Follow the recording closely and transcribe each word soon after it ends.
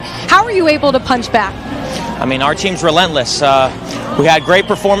How are you able to punch back? I mean, our team's relentless. We had great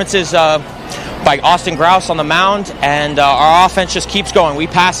performances by Austin Grouse on the mound, and our offense just keeps going. We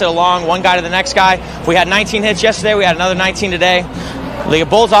pass it along, one guy to the next guy. We had 19 hits yesterday. We had another 19 today. The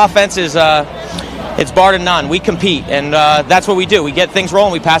Bulls' offense is it's bar to none. We compete, and that's what we do. We get things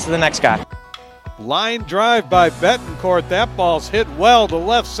rolling, we pass to the next guy. Line drive by Betancourt. That ball's hit well to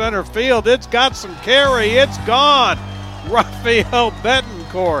left center field. It's got some carry. It's gone. Rafael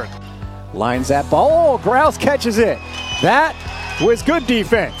Betancourt lines that ball. Oh, Grouse catches it. That was good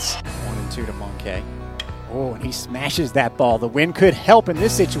defense. 1-2 to Monkey. Oh, and he smashes that ball. The wind could help in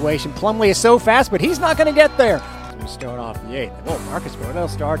this situation. Plumlee is so fast, but he's not going to get there. We start off the eighth. Oh, Marcus Rodell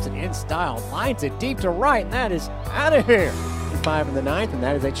starts it in style, lines it deep to right, and that is out of here. 5 in the ninth, and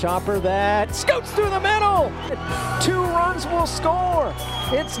that is a chopper that scoots through the middle. 2 runs will score.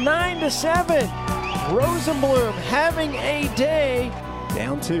 It's 9-7. Rosenblum having a day.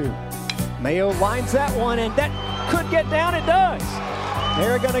 Down 2. Mayo lines that one, and that could get down. It does.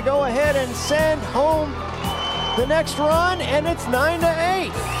 They're going to go ahead and send home the next run, and it's 9-8.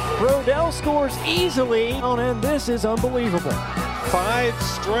 Rodell scores easily, and this is unbelievable. 5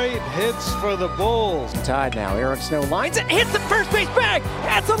 straight hits for the Bulls. Tied now. Eric Snow lines it, hits the first base bag.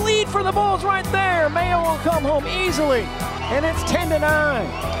 That's a lead for the Bulls right there. Mayo will come home easily, and it's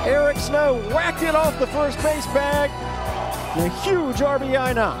 10-9. Eric Snow whacked it off the first base bag. A huge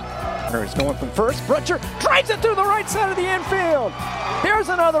RBI knock. Is going from first. Brutcher drives it through the right side of the infield. Here's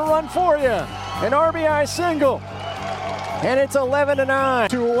another run for you. An RBI single. And it's 11-9.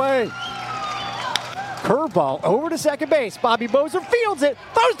 2 away. Curveball over to second base. Bobby Bozer fields it.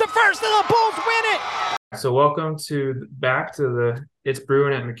 Throws to first, and the Bulls win it. So welcome back to the It's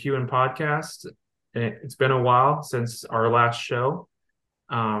Brewin at McEwen podcast. It's been a while since our last show.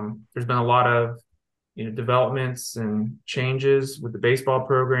 There's been a lot of developments and changes with the baseball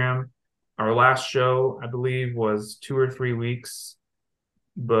program. Our last show, I believe, was 2 or 3 weeks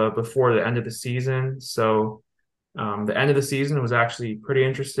before the end of the season. So the end of the season was actually pretty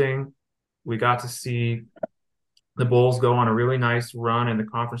interesting. We got to see the Bulls go on a really nice run in the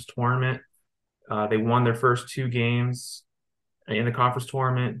conference tournament. They won their first 2 games in the conference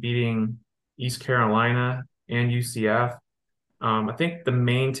tournament, beating East Carolina and UCF. I think the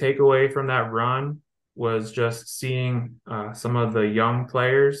main takeaway from that run was just seeing some of the young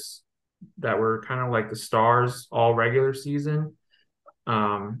players that were kind of like the stars all regular season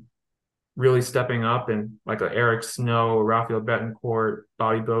really stepping up, and like Eric Snow, Rafael Betancourt,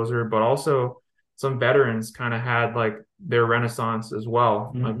 Bobby Bozer, but also some veterans kind of had like their renaissance as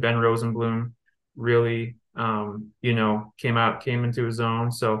well. Mm-hmm. Like Ben Rosenblum really, came into his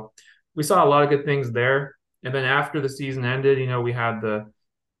own. So we saw a lot of good things there. And then after the season ended, we had the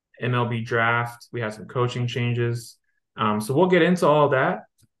MLB Draft. We had some coaching changes. So we'll get into all that.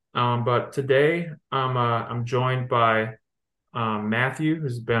 But today I'm joined by Matthew,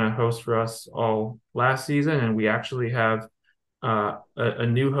 who's been a host for us all last season, and we actually have a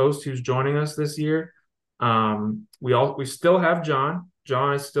new host who's joining us this year. We still have John.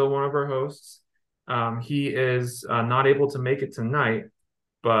 John is still one of our hosts. He is not able to make it tonight,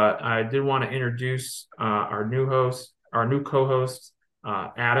 but I did want to introduce our new co-host,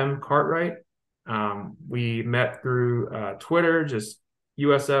 Adam Cartwright. We met through Twitter, just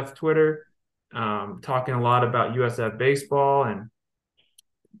USF Twitter, talking a lot about USF baseball, and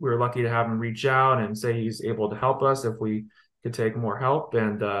we were lucky to have him reach out and say he's able to help us if we could take more help.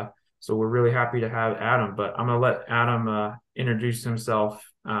 And so we're really happy to have Adam, but I'm going to let Adam introduce himself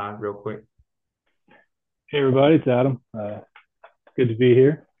real quick. Hey everybody, it's Adam. Good to be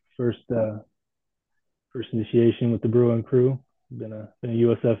here. First initiation with the Brewin Crew. Been a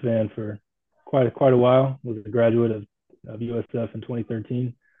USF fan for quite a while. Was a graduate of USF in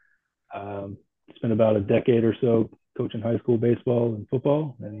 2013. Spent about a decade or so coaching high school baseball and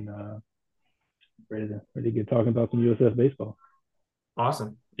football, and ready to get talking about some USF baseball.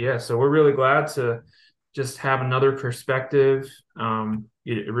 Awesome. Yeah, so we're really glad to just have another perspective.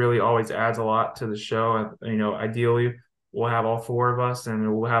 It really always adds a lot to the show. Ideally, we'll have all 4 of us,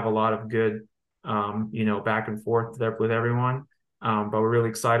 and we'll have a lot of good, back and forth with everyone. But we're really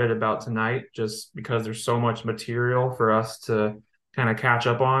excited about tonight just because there's so much material for us to kind of catch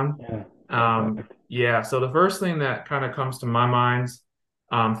up on. So the first thing that kind of comes to my mind,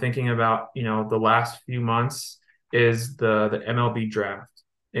 thinking about, the last few months is the MLB Draft.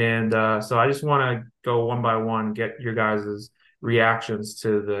 And so I just want to go one by one, get your guys' reactions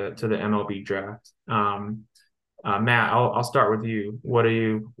to the MLB Draft. Matt, I'll start with you. What do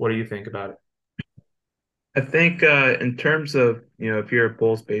you think about it? I think in terms of, if you're a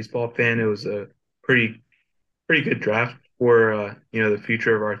Bulls baseball fan, it was a pretty good draft for the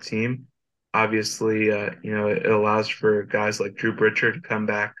future of our team. Obviously, it allows for guys like Drew Britcher to come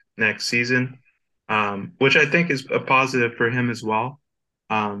back next season, which I think is a positive for him as well.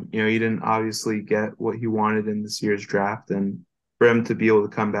 He didn't obviously get what he wanted in this year's draft, and for him to be able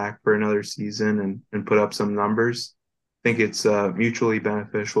to come back for another season and put up some numbers, I think it's mutually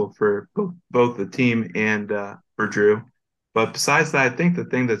beneficial for both the team and for Drew. But besides that, I think the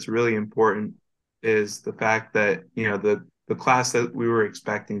thing that's really important is the fact that, the class that we were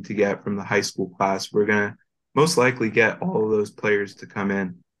expecting to get from the high school class, we're going to most likely get all of those players to come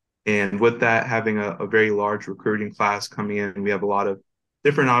in. And with that, having a very large recruiting class coming in, we have a lot of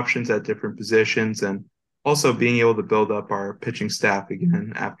different options at different positions, and also being able to build up our pitching staff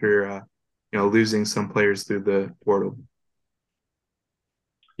again after, losing some players through the portal.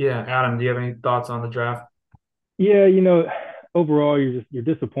 Yeah, Adam, do you have any thoughts on the draft? Yeah, overall, you're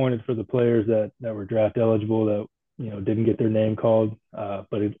disappointed for the players that were draft eligible that didn't get their name called.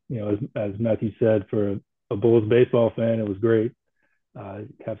 But as Matthew said, for a Bulls baseball fan, it was great.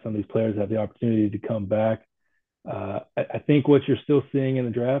 Have some of these players have the opportunity to come back. I think what you're still seeing in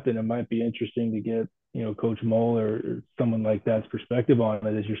the draft, and it might be interesting to get Coach Mole or someone like that's perspective on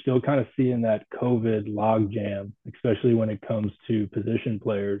it, is you're still kind of seeing that COVID logjam, especially when it comes to position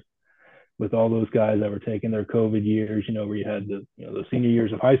players, with all those guys that were taking their COVID years, where you had the senior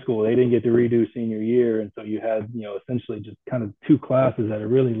years of high school, they didn't get to redo senior year. And so you had, essentially just kind of two classes that are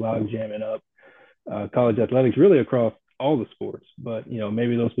really log jamming up college athletics really across all the sports. But,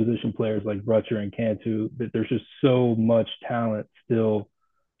 maybe those position players like Brutcher and Cantu, that there's just so much talent still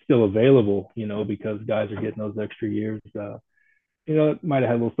available, because guys are getting those extra years. It might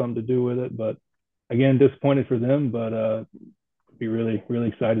have had a little something to do with it, but again, disappointed for them, but be really, really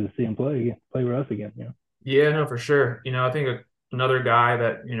excited to see him play with us again. Yeah, no, for sure. I think another guy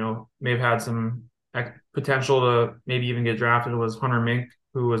that, may have had some potential to maybe even get drafted was Hunter Mink,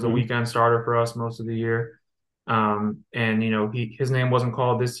 who was a weekend starter for us most of the year. And, his name wasn't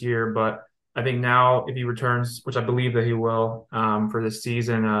called this year, but I think now if he returns, which I believe that he will for this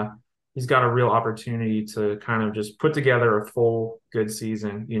season, he's got a real opportunity to kind of just put together a full good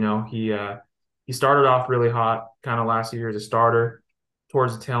season. He started off really hot kind of last year as a starter.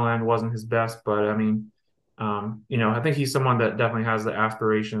 Towards the tail end wasn't his best, but I mean, I think he's someone that definitely has the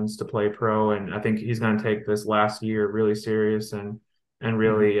aspirations to play pro, and I think he's going to take this last year really serious and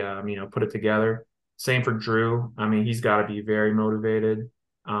really, put it together. Same for Drew. I mean, he's got to be very motivated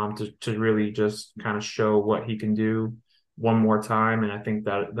to really just kind of show what he can do one more time, and I think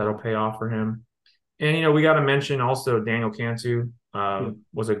that'll pay off for him. And we got to mention also Daniel Cantu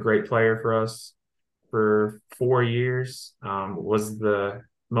was a great player for us for 4 years. Was the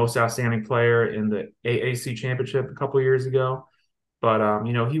most outstanding player in the AAC championship a couple years ago. But,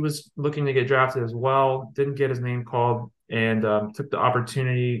 he was looking to get drafted as well, didn't get his name called, and took the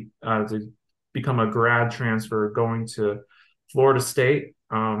opportunity to become a grad transfer going to Florida State.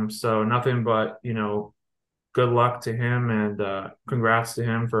 So nothing but, good luck to him, and congrats to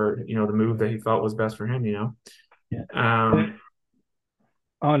him for, the move that he felt was best for him, Yeah.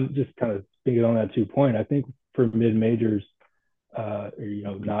 On just kind of thinking on that 2 point, I think for mid-majors,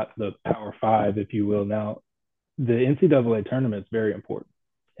 not the Power Five, if you will, now the NCAA tournament is very important,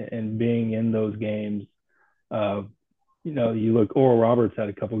 and being in those games, you look, Oral Roberts had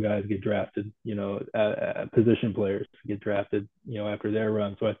a couple guys get drafted, position players get drafted, after their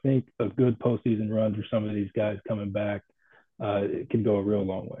run. So I think a good postseason run for some of these guys coming back, it can go a real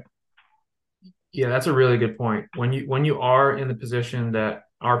long way. Yeah, that's a really good point. When you are in the position that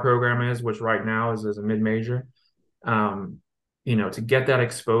our program is, which right now is as a mid-major, to get that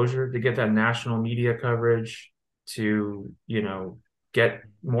exposure, to get that national media coverage, to, get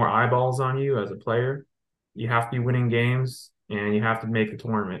more eyeballs on you as a player, you have to be winning games and you have to make the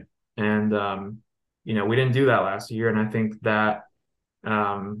tournament. And, we didn't do that last year. And I think that,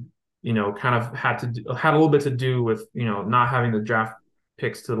 kind of had a little bit to do with, not having the draft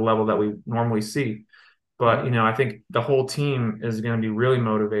picks to the level that we normally see. But, I think the whole team is going to be really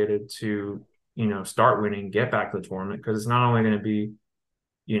motivated to, start winning, get back to the tournament, because it's not only going to be,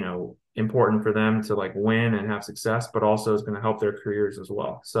 important for them to like win and have success, but also it's going to help their careers as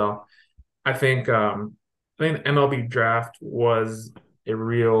well. So I think the MLB draft was a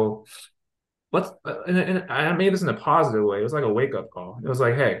real, and I made this in a positive way. It was like a wake up call. It was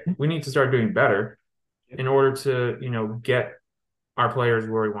like, hey, we need to start doing better in order to, get our players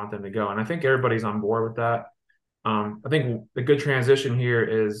where we want them to go. And I think everybody's on board with that. I think the good transition here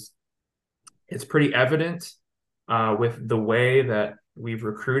is it's pretty evident with the way that we've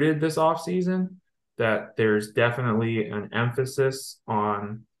recruited this offseason that there's definitely an emphasis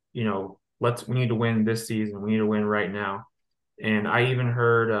on, we need to win this season. We need to win right now. And I even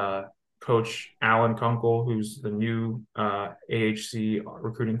heard Coach Alan Kunkel, who's the new AHC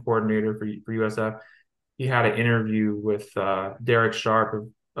recruiting coordinator for USF. He had an interview with Derek Sharp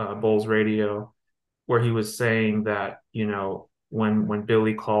of Bulls Radio, where he was saying that, when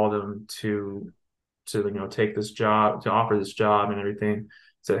Billy called him to take this job, to offer this job and everything,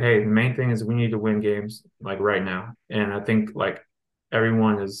 said, hey, the main thing is we need to win games like right now. And I think like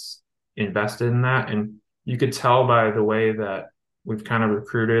everyone is invested in that. And you could tell by the way that we've kind of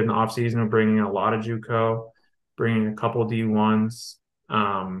recruited in the offseason, bringing in a lot of JUCO, bringing a couple of D1s,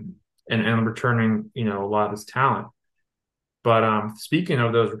 and returning, a lot of this talent. But speaking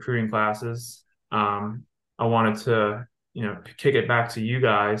of those recruiting classes, I wanted to, kick it back to you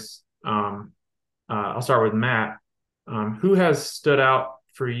guys. I'll start with Matt. Who has stood out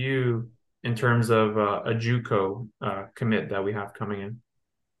for you in terms of a JUCO commit that we have coming in?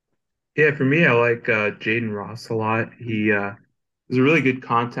 Yeah, for me, I like Jaden Ross a lot. He was a really good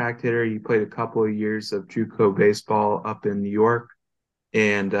contact hitter. He played a couple of years of JUCO baseball up in New York,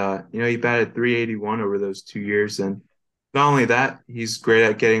 and he batted .381 over those 2 years. And not only that, he's great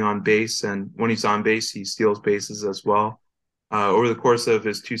at getting on base, and when he's on base, he steals bases as well. Over the course of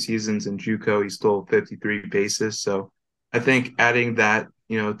his 2 seasons in JUCO, he stole 53 bases. So I think adding that,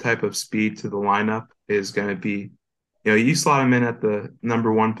 type of speed to the lineup is going to be, you slot him in at the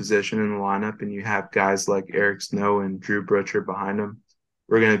number 1 position in the lineup, and you have guys like Eric Snow and Drew Butcher behind him.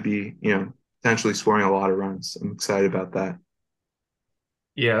 We're going to be, potentially scoring a lot of runs. I'm excited about that.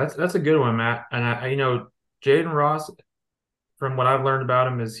 Yeah, that's a good one, Matt. And Jaden Ross, from what I've learned about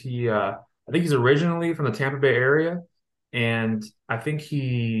him, is I think he's originally from the Tampa Bay area. And I think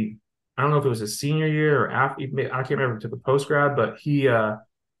I don't know if it was his senior year or after, I can't remember if he took a post-grad, but he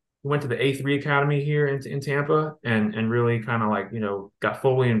went to the A3 Academy here in Tampa and really kind of got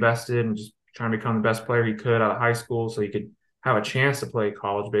fully invested and just trying to become the best player he could out of high school so he could have a chance to play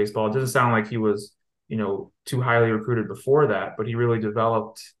college baseball. It doesn't sound like he was, too highly recruited before that, but he really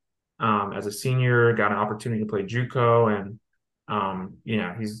developed as a senior, got an opportunity to play JUCO, and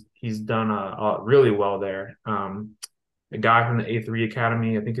he's done really well there. A guy from the A3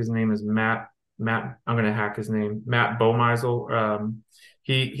 Academy, I think his name is Matt. I'm going to hack his name, Matt Bomeisel.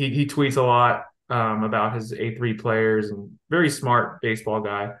 He tweets a lot about his A3 players, and very smart baseball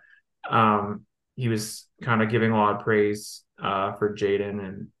guy. He was kind of giving a lot of praise for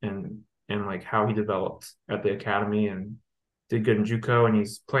Jaden and like how he developed at the academy and did good in JUCO, and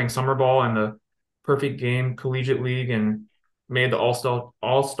he's playing summer ball in the Perfect Game Collegiate League and made the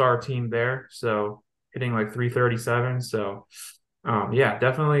all-star team there. So hitting like .337. So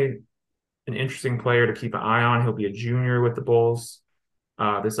definitely an interesting player to keep an eye on. He'll be a junior with the Bulls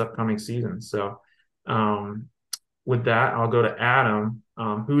this upcoming season. So with that, I'll go to Adam.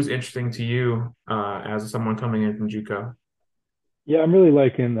 Who's interesting to you as someone coming in from JUCO? Yeah, I'm really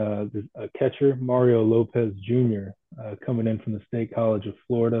liking a catcher, Mario Lopez Jr., coming in from the State College of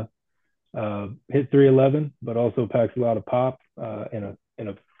Florida. Hit .311, but also packs a lot of pop in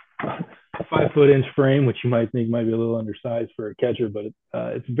a 5-foot-inch frame, which you might think might be a little undersized for a catcher, but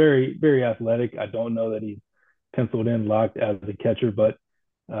it's very, very athletic. I don't know that he's penciled in locked as a catcher, but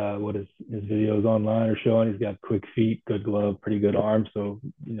what his videos online are showing, he's got quick feet, good glove, pretty good arm. So,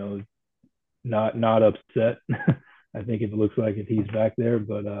 not upset. I think it looks like if he's back there,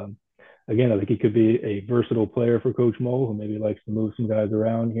 but again, I think he could be a versatile player for Coach Mole, who maybe likes to move some guys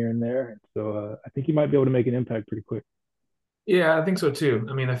around here and there. So I think he might be able to make an impact pretty quick. Yeah, I think so too.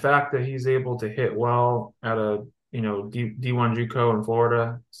 I mean, the fact that he's able to hit well at a D1 JUCO in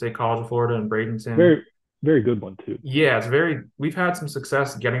Florida, State College of Florida in Bradenton. Very, very good one too. Yeah, we've had some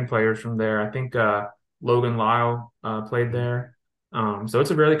success getting players from there. I think Logan Lyle played there. So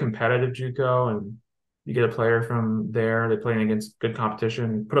it's a really competitive JUCO, and you get a player from there. They're playing against good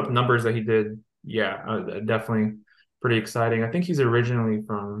competition. Put up numbers that he did. Yeah, definitely pretty exciting. I think he's originally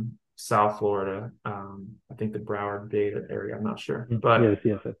from South Florida. I think the Broward Bay area. I'm not sure, but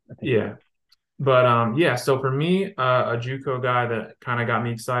yes, I think yeah. But so for me, a JUCO guy that kind of got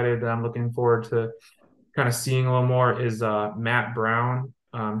me excited that I'm looking forward to kind of seeing a little more is Matt Brown.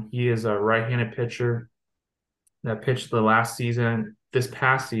 He is a right-handed pitcher that pitched this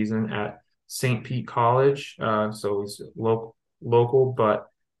past season at St. Pete College. So he's local, but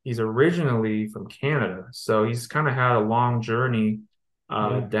he's originally from Canada. So he's kind of had a long journey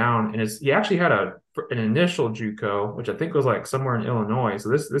down, and he actually had an initial JUCO, which I think was like somewhere in Illinois. So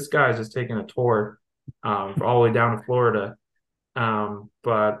this guy's just taking a tour all the way down to Florida.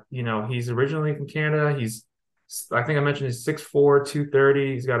 But he's originally from Canada. I think I mentioned he's 6'4",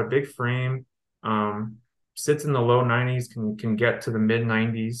 230. He's got a big frame. Sits in the low 90s, can get to the mid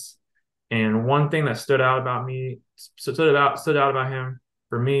 90s, And one thing that stood out about him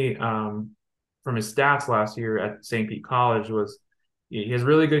for me, from his stats last year at St. Pete College was he has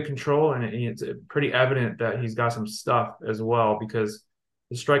really good control, and it's pretty evident that he's got some stuff as well because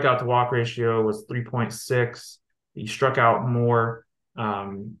the strikeout to walk ratio was 3.6. He struck out more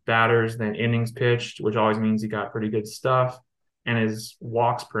batters than innings pitched, which always means he got pretty good stuff. And his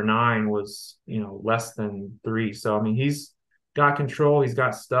walks per nine was, less than 3. So, I mean, he's got control, he's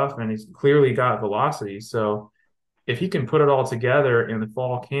got stuff, and he's clearly got velocity. So if he can put it all together in the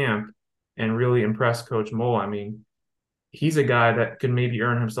fall camp and really impress Coach Mole, I mean, he's a guy that could maybe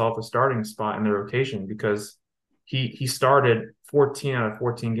earn himself a starting spot in the rotation because he started 14 out of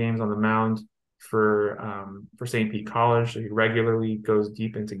 14 games on the mound for St. Pete College. So he regularly goes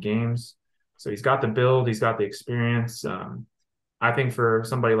deep into games. So he's got the build, he's got the experience. I think for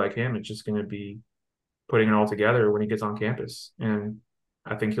somebody like him, it's just going to be putting it all together when he gets on campus. And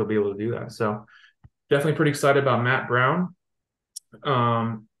I think he'll be able to do that. So definitely pretty excited about Matt Brown.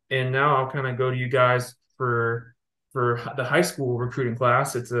 And now I'll kind of go to you guys for the high school recruiting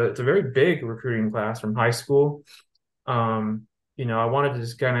class. It's a very big recruiting class from high school. I wanted to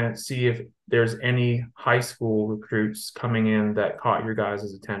just kind of see if there's any high school recruits coming in that caught your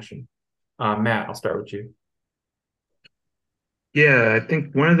guys' attention. Matt, I'll start with you. Yeah, I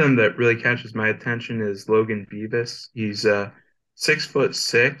think one of them that really catches my attention is Logan Beavis. He's a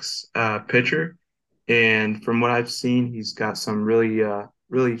 6'6" pitcher, and from what I've seen, he's got some really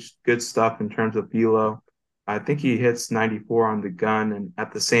good stuff in terms of velo. I think he hits 94 on the gun, and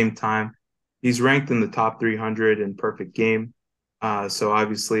at the same time, he's ranked in the top 300 in perfect game. So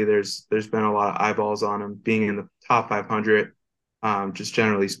obviously, there's been a lot of eyeballs on him. Being in the top 500, just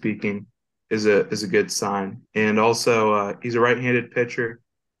generally speaking, is a good sign. And also, he's a right-handed pitcher,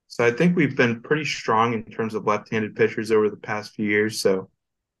 so I think we've been pretty strong in terms of left-handed pitchers over the past few years. So,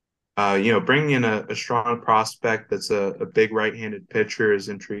 bringing in a strong prospect that's a big right-handed pitcher is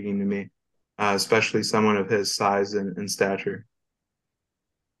intriguing to me, especially someone of his size and stature.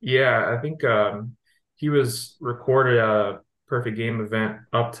 Yeah, I think he was recorded a perfect game event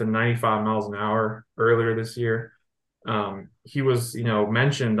up to 95 miles an hour earlier this year. He was,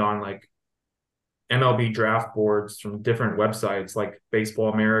 mentioned on like MLB draft boards from different websites like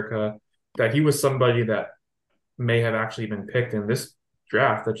Baseball America, that he was somebody that may have actually been picked in this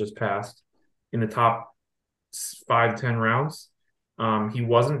draft that just passed in the top 5-10 rounds. He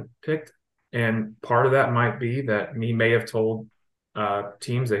wasn't picked, and part of that might be that he may have told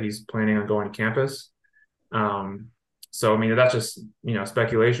teams that he's planning on going to campus. So I mean, that's just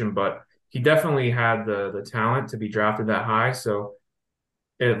speculation, but he definitely had the talent to be drafted that high. So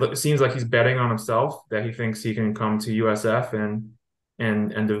it seems like he's betting on himself, that he thinks he can come to USF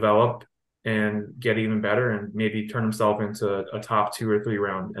and develop and get even better and maybe turn himself into a top 2 or 3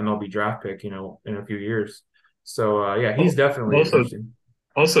 round MLB draft pick, in a few years. So he's definitely interesting.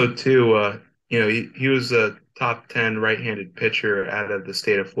 Also too, he was a top 10 right-handed pitcher out of the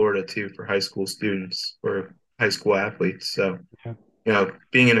state of Florida too for high school students or high school athletes. So,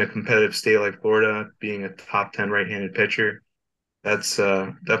 being in a competitive state like Florida, being a top 10 right-handed pitcher, that's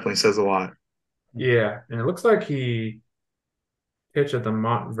definitely says a lot. Yeah, and it looks like he pitched at the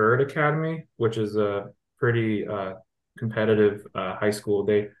Montverde Academy, which is a pretty competitive high school.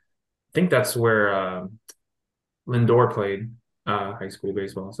 I think that's where Lindor played high school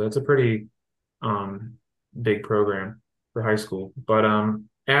baseball. So it's a pretty big program for high school. But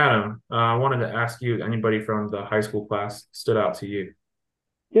Adam, I wanted to ask you, anybody from the high school class stood out to you?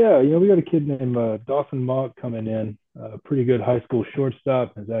 Yeah, we got a kid named Dawson Mogg coming in, pretty good high school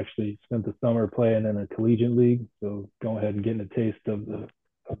shortstop, has actually spent the summer playing in a collegiate league. So going ahead and getting a taste of the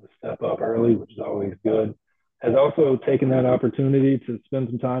step up early, which is always good. Has also taken that opportunity to spend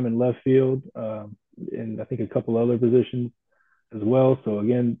some time in left field, and I think a couple other positions as well. So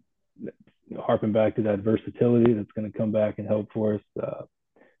again, harping back to that versatility that's going to come back and help for us.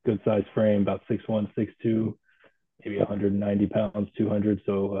 Good size frame, about 6'1", 6'2", maybe 190 pounds, 200.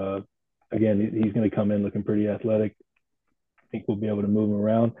 So again, he's going to come in looking pretty athletic. I think we'll be able to move him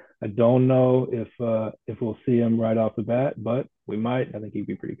around. I don't know if we'll see him right off the bat, but we might. I think he'd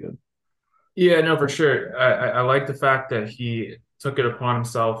be pretty good. Yeah, no, for sure. I like the fact that he took it upon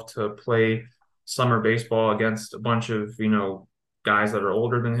himself to play summer baseball against a bunch of, guys that are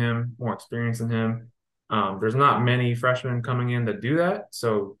older than him, more experienced than him. There's not many freshmen coming in that do that.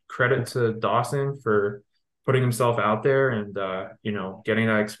 So credit to Dawson for putting himself out there and, getting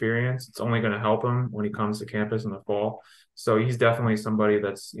that experience. It's only going to help him when he comes to campus in the fall. So he's definitely somebody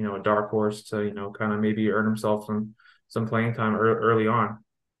that's, a dark horse to, kind of maybe earn himself some playing time early on.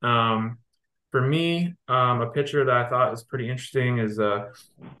 For me, a pitcher that I thought was pretty interesting is a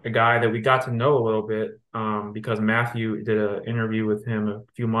guy that we got to know a little bit because Matthew did an interview with him a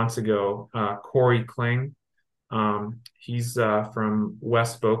few months ago, Corey Kling. He's from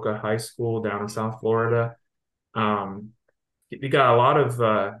West Boca High School down in South Florida. We got a lot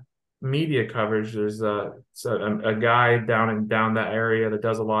of media coverage. There's a guy down that area that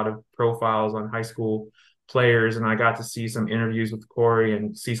does a lot of profiles on high school players, and I got to see some interviews with Corey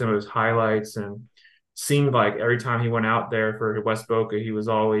and see some of his highlights, and seemed like every time he went out there for West Boca, he was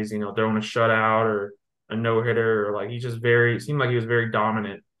always, throwing a shutout or a no-hitter, or like seemed like he was very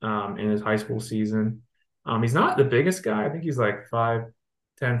dominant in his high school season. He's not the biggest guy. I think he's like 5'10",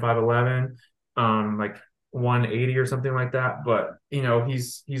 5'11", like 180 or something like that. But,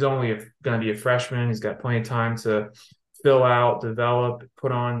 he's only going to be a freshman. He's got plenty of time to fill out, develop,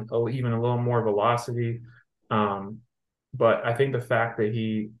 put on even a little more velocity. But I think the fact that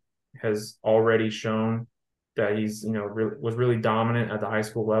he has already shown that he's, was really dominant at the high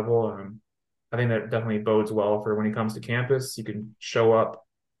school level, I think that definitely bodes well for when he comes to campus. He can show up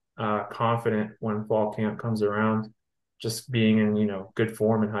confident when fall camp comes around, just being in, good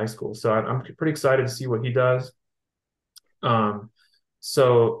form in high school. So I'm pretty excited to see what he does.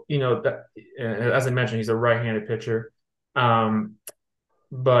 So, that, as I mentioned, he's a right-handed pitcher.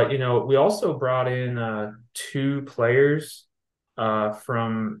 But, we also brought in 2 players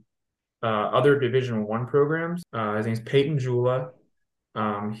from other Division I programs. His name's Peyton Jula.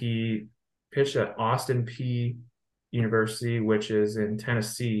 He pitched at Austin P University, which is in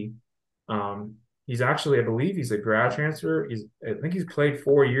Tennessee. He's actually, I believe he's a grad transfer. I think he's played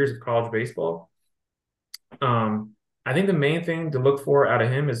 4 years of college baseball. I think the main thing to look for out of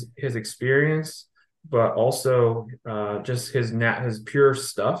him is his experience, but also just his pure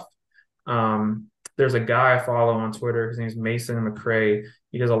stuff. There's a guy I follow on Twitter. His name is Mason McCray.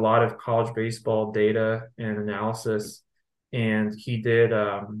 He does a lot of college baseball data and analysis, and he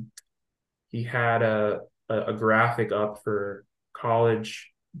had a graphic up for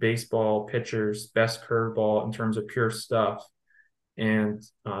college baseball pitchers' best curveball in terms of pure stuff, and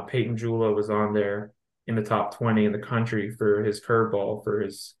Peyton Jula was on there in the top 20 in the country for his curveball, for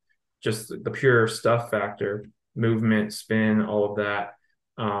his just the pure stuff factor, movement, spin, all of that.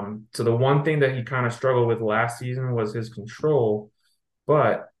 So the one thing that he kind of struggled with last season was his control,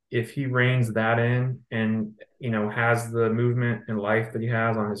 but if he reins that in and, has the movement and life that he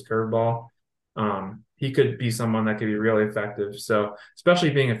has on his curveball, he could be someone that could be really effective. So especially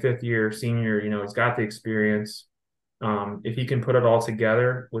being a 5th-year senior, he's got the experience. If he can put it all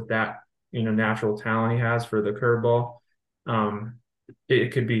together with that, natural talent he has for the curveball, he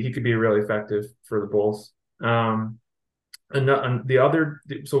could be really effective for the Bulls. And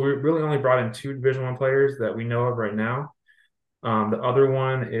so we really only brought in 2 Division I players that we know of right now. The other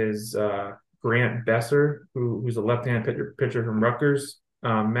one is Grant Besser, who's a left-handed pitcher from Rutgers.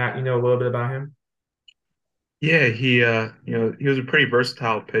 Matt, you know a little bit about him? Yeah, he was a pretty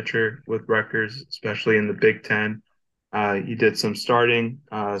versatile pitcher with Rutgers, especially in the Big Ten. He did some starting,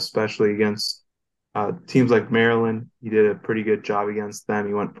 especially against teams like Maryland. He did a pretty good job against them.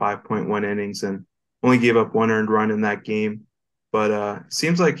 He went 5.1 innings and only gave up 1 earned run in that game. But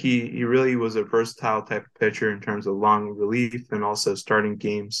seems like he really was a versatile type of pitcher in terms of long relief and also starting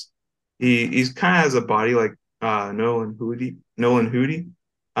games. He's kind of has a body like Nolan Hootie,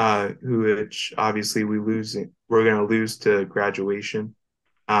 which obviously we're going to lose to graduation.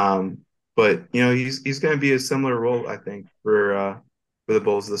 But he's going to be a similar role, I think, for the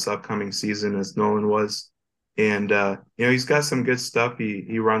Bulls this upcoming season as Nolan was, and he's got some good stuff.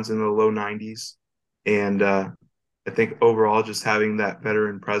 He runs in the low 90s, and I think overall just having that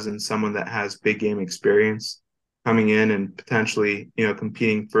veteran presence, someone that has big game experience, coming in and potentially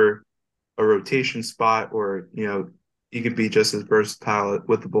competing for a rotation spot, or he could be just as versatile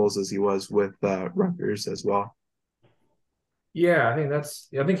with the Bulls as he was with Rutgers as well. Yeah, I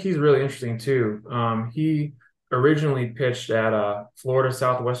think he's really interesting too. He originally pitched at Florida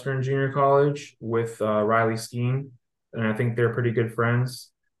Southwestern Junior College with Riley Skeen, and I think they're pretty good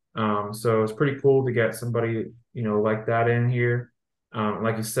friends. So it's pretty cool to get somebody like that in here.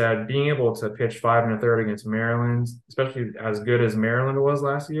 Like you said, being able to pitch 5 1/3 against Maryland, especially as good as Maryland was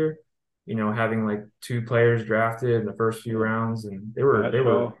last year, having like 2 players drafted in the first few rounds, and they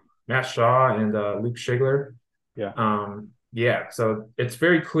were Matt Shaw and Luke Schigler. Yeah. So it's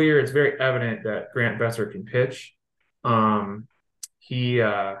very clear, it's very evident that Grant Besser can pitch. I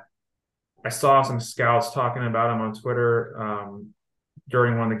saw some scouts talking about him on Twitter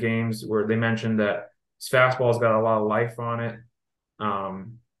during one of the games where they mentioned that his fastball's got a lot of life on it.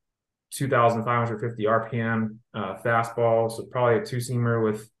 2,550 RPM fastball, so probably a 2-seamer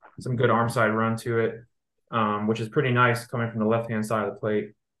with some good arm side run to it, which is pretty nice coming from the left-hand side of the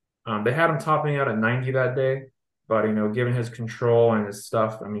plate. They had him topping out at 90 that day, but given his control and his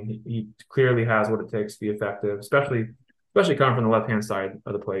stuff, I mean, he clearly has what it takes to be effective, especially coming from the left-hand side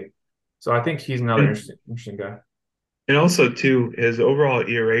of the plate. So I think he's another interesting guy. And also, too, his overall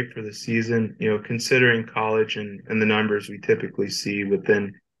ERA for the season, considering college and the numbers we typically see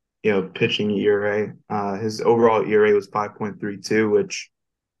within, pitching ERA, his overall ERA was 5.32, which,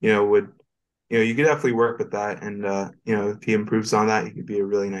 would, you could definitely work with that. And, if he improves on that, he could be a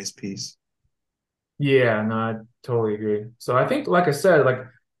really nice piece. Yeah, no, I totally agree. So I think, like I said,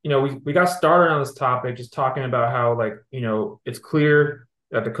 we got started on this topic just talking about how, it's clear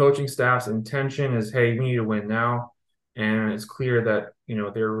that the coaching staff's intention is, hey, we need to win now. And it's clear that,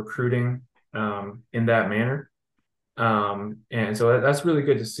 they're recruiting in that manner. And so that's really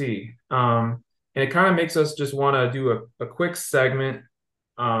good to see. And it kind of makes us just want to do a quick segment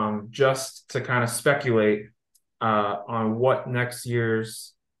just to kind of speculate on what next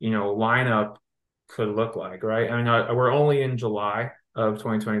year's, lineup could look like, right? I mean, we're only in July of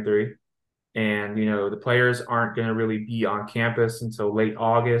 2023, and, the players aren't going to really be on campus until late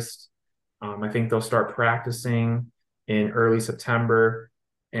August. I think they'll start practicing in early September.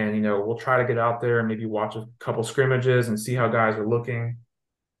 And, we'll try to get out there and maybe watch a couple scrimmages and see how guys are looking.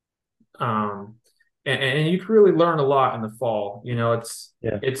 And you can really learn a lot in the fall.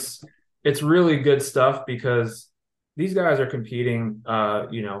 It's really good stuff because these guys are competing,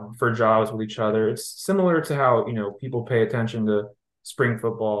 for jobs with each other. It's similar to how, people pay attention to spring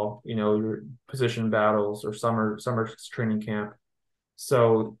football, your position battles or summer training camp.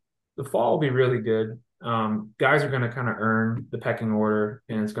 So the fall will be really good. Guys are going to kind of earn the pecking order,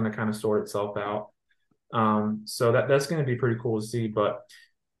 and it's going to kind of sort itself out. So that's going to be pretty cool to see. But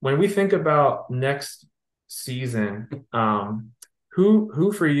when we think about next season,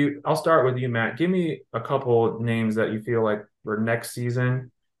 who for you? I'll start with you, Matt. Give me a couple names that you feel like for next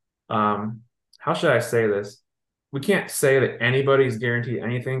season. How should I say this? We can't say that anybody's guaranteed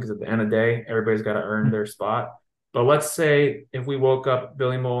anything because at the end of the day, everybody's got to earn their spot. But let's say if we woke up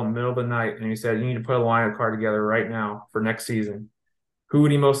Billy Mole in the middle of the night and he said, you need to put a lineup card together right now for next season, who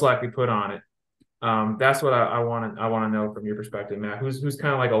would he most likely put on it? That's what I want to know from your perspective, Matt. Who's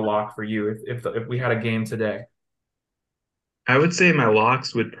kind of like a lock for you if we had a game today? I would say my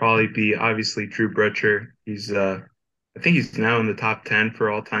locks would probably be obviously Drew Britcher. He's I think he's now in the top 10 for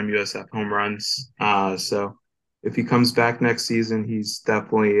all-time USF home runs. So if he comes back next season, he's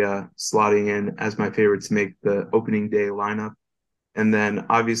definitely slotting in as my favorite to make the opening day lineup. And then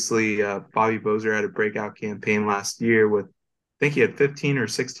obviously Bobby Bozer had a breakout campaign last year with, I think he had 15 or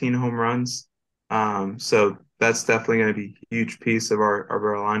 16 home runs. So that's definitely going to be a huge piece of our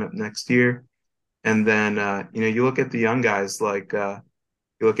lineup next year. And then, you look at the young guys like you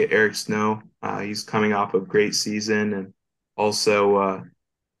look at Eric Snow. He's coming off a great season. And also,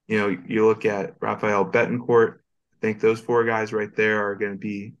 you look at Rafael Betancourt. I think those four guys right there are going to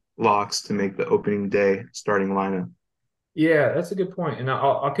be locks to make the opening day starting lineup. Yeah, that's a good point. And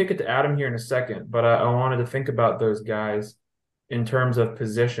I'll kick it to Adam here in a second, but I wanted to think about those guys in terms of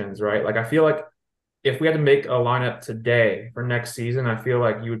positions, right? Like, I feel like if we had to make a lineup today for next season, I feel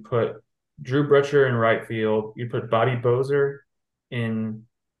like you would put Drew Britcher in right field. You put Bobby Bozer in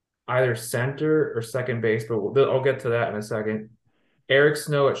either center or second base, but I'll get to that in a second. Eric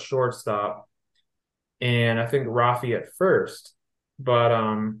Snow at shortstop, and I think Rafi at first. But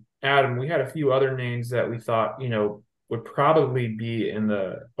Adam, we had a few other names that we thought, would probably be in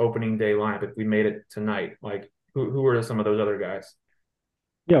the opening day lineup if we made it tonight. Like, who are some of those other guys?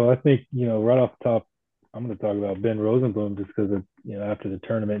 Yeah, well, I think, right off the top, I'm going to talk about Ben Rosenblum just because of, after the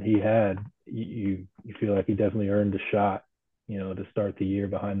tournament he had, you feel like he definitely earned a shot, to start the year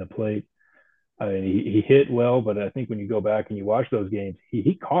behind the plate. I mean, he hit well, but I think when you go back and you watch those games,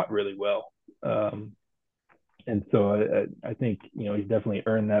 he caught really well. And so I think, he's definitely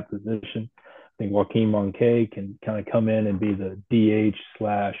earned that position. I think Joaquin Moncay can kind of come in and be the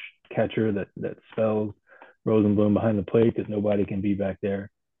DH/catcher that spells Rosenblum behind the plate because nobody can be back there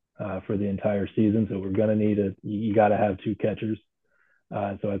for the entire season. So we're going to need you got to have two catchers.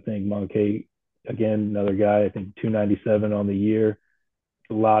 So I think Moncay, again, another guy, I think 297 on the year,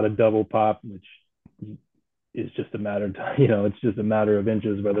 a lot of double pop, which is just a matter of, it's just a matter of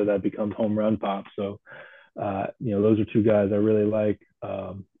inches, whether that becomes home run pop. So, those are two guys I really like.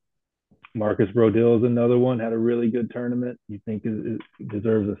 Marcus Brodil is another one, had a really good tournament. You think it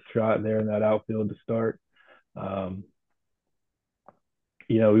deserves a shot there in that outfield to start.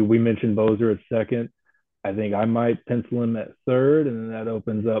 We mentioned Bozer at second. I think I might pencil him at third, and then that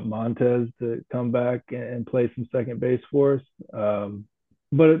opens up Montez to come back and play some second base for us.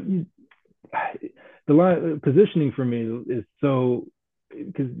 but the line positioning for me is so,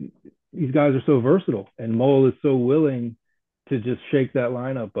 because these guys are so versatile, and Mole is so willing to just shake that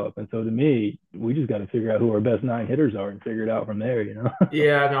lineup up. And so to me, we just got to figure out who our best 9 hitters are and figure it out from there, you know?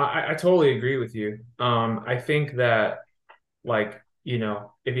 Yeah, no, I totally agree with you. I think that, like, you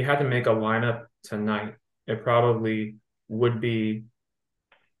know, if you had to make a lineup tonight, it probably would be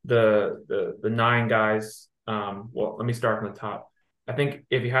the 9 guys. Well, let me start from the top. I think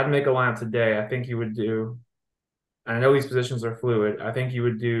if you had to make a lineup today, I think you would do, and I know these positions are fluid, I think you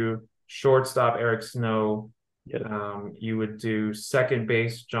would do shortstop Eric Snow. Yes. You would do second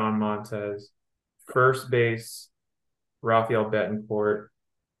base John Montez, first base Rafael Betancourt,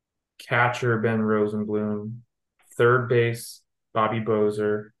 catcher Ben Rosenblum, third base Bobby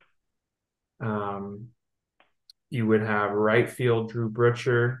Bozer. You would have right field Drew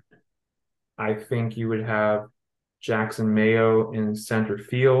Butcher. I think you would have Jackson Mayo in center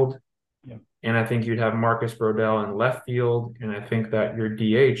field. Yeah. And I think you'd have Marcus Brodell in left field. And I think that your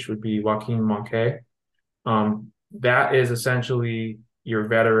DH would be Joaquin Moncay. That is essentially your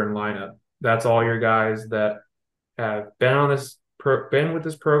veteran lineup. That's all your guys that have been on this been with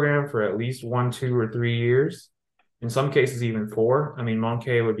this program for at least 1, 2, or 3 years. In some cases, even 4. I mean,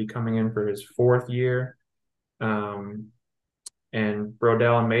 Moncay would be coming in for his 4th year. And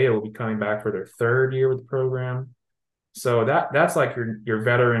Brodell and Mayo will be coming back for their 3rd year with the program. So that's like your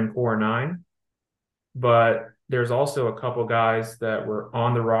veteran core 9. But there's also a couple guys that were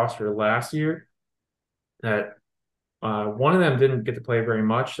on the roster last year that one of them didn't get to play very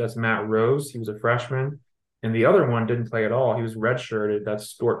much. That's Matt Rose. He was a freshman. And the other one didn't play at all. He was redshirted. That's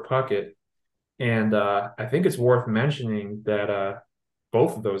Stuart Puckett. And I think it's worth mentioning that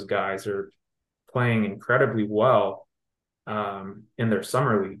both of those guys are playing incredibly well in their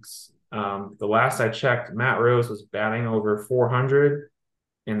summer leagues. The last I checked, Matt Rose was batting over 400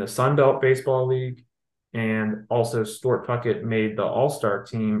 in the Sun Belt Baseball League. And also Stuart Puckett made the all-star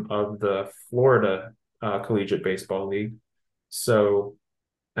team of the Florida Collegiate Baseball League. So,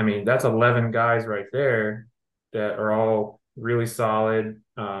 I mean, that's 11 guys right there that are all really solid.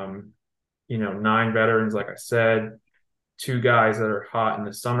 9 veterans, like I said, 2 guys that are hot in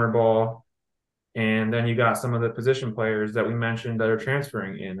the summer ball. And then you got some of the position players that we mentioned that are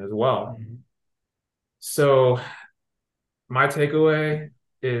transferring in as well. Mm-hmm. So my takeaway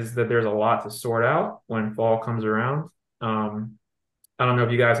is that there's a lot to sort out when fall comes around. I don't know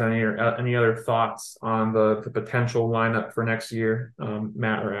if you guys have any other thoughts on the potential lineup for next year,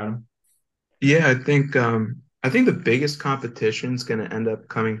 Matt or Adam. Yeah, I think the biggest competition is going to end up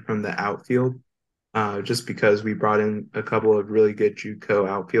coming from the outfield, just because we brought in a couple of really good JUCO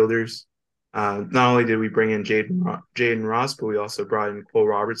outfielders. Not only did we bring in Jaden Ross, but we also brought in Cole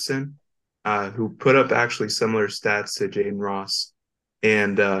Robertson, who put up actually similar stats to Jaden Ross.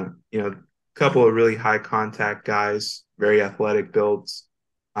 And, a couple of really high contact guys, very athletic builds.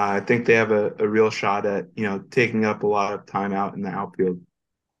 I think they have a real shot at, taking up a lot of time out in the outfield.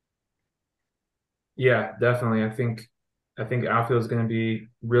 Yeah, definitely. I think outfield is going to be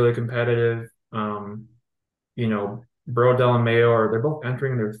really competitive. Brodell and Mayo they're both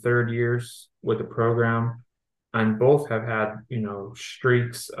entering their 3rd years with the program, and both have had,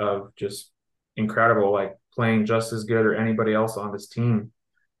 streaks of just incredible, like playing just as good or anybody else on this team.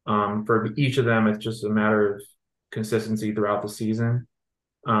 For each of them, it's just a matter of consistency throughout the season.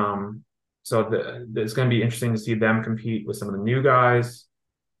 So it's going to be interesting to see them compete with some of the new guys,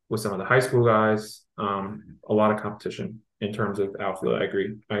 with some of the high school guys. A lot of competition in terms of outfield. I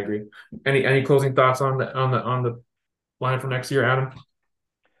agree. Any closing thoughts on the line for next year, Adam?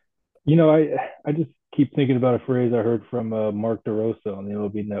 I just keep thinking about a phrase I heard from Mark DeRosa on the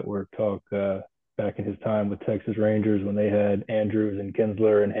MLB Network talk back in his time with Texas Rangers when they had Andrews and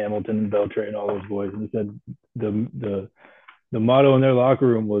Kinsler and Hamilton and Beltre and all those boys. And he said the motto in their locker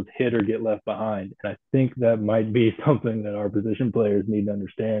room was hit or get left behind. And I think that might be something that our position players need to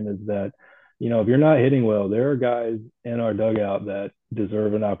understand, is that, if you're not hitting well, there are guys in our dugout that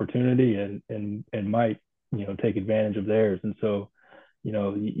deserve an opportunity and might, take advantage of theirs. And so, you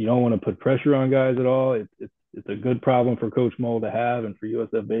don't want to put pressure on guys at all. It's a good problem for Coach Mole to have and for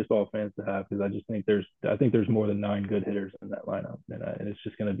USF baseball fans to have, because I just think there's more than 9 good hitters in that lineup, and it's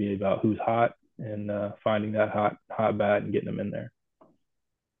just going to be about who's hot and finding that hot bat and getting them in there.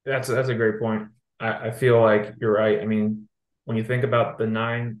 That's a great point. I feel like you're right. I mean, when you think about the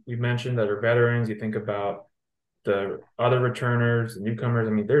 9 we've mentioned that are veterans, you think about the other returners, the newcomers.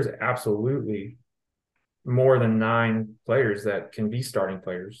 I mean, there's absolutely more than 9 players that can be starting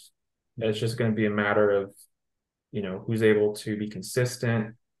players. It's just going to be a matter of, who's able to be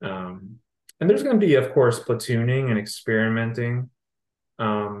consistent. And there's going to be, of course, platooning and experimenting.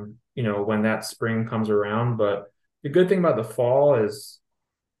 when that spring comes around. But the good thing about the fall is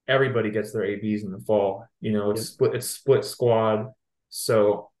everybody gets their ABs in the fall. Yep. It's split squad,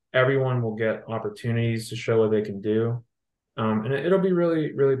 so everyone will get opportunities to show what they can do, and it'll be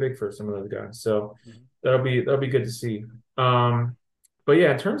really really big for some of those guys. So that'll be good to see. But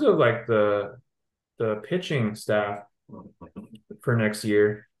yeah, in terms of like the pitching staff for next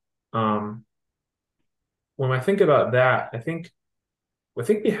year, when I think about that, I think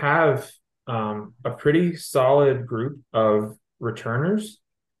we have a pretty solid group of returners,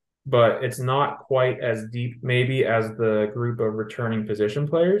 but it's not quite as deep maybe as the group of returning position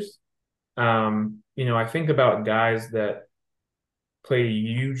players. I think about guys that played a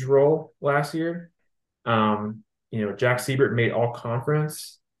huge role last year. Jack Siebert made all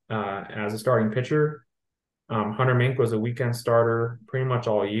conference as a starting pitcher. Hunter Mink was a weekend starter pretty much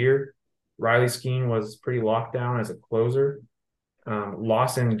all year. Riley Skeen was pretty locked down as a closer.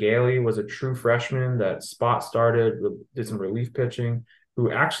 Lawson Gailey was a true freshman that spot started, did some relief pitching,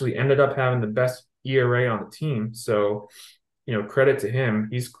 who actually ended up having the best ERA on the team. So, credit to him.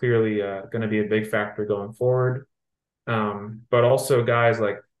 He's clearly going to be a big factor going forward. But also guys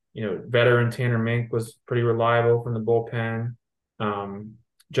like, veteran Tanner Mink was pretty reliable from the bullpen.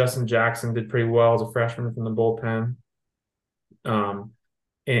 Justin Jackson did pretty well as a freshman from the bullpen.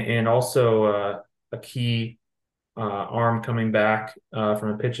 And also a key arm coming back from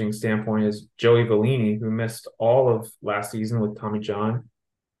a pitching standpoint is Joey Vellini, who missed all of last season with Tommy John,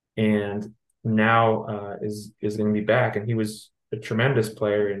 and now is going to be back. And he was a tremendous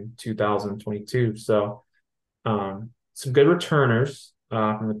player in 2022. So some good returners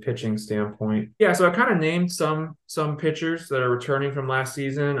from the pitching standpoint. Yeah, so I kind of named some pitchers that are returning from last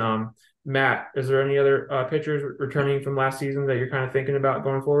season. Matt, is there any other pitchers returning from last season that you're kind of thinking about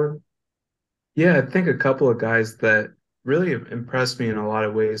going forward? Yeah, I think a couple of guys that really impressed me in a lot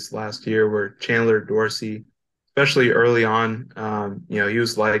of ways last year were Chandler Dorsey, especially early on. He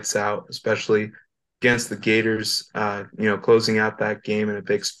was lights out, especially against the Gators, closing out that game in a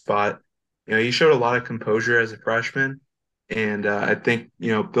big spot. He showed a lot of composure as a freshman. And I think,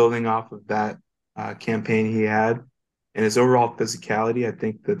 building off of that campaign he had and his overall physicality, I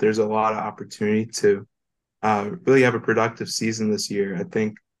think that there's a lot of opportunity to really have a productive season this year. I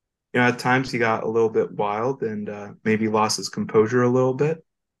think, at times he got a little bit wild and maybe lost his composure a little bit.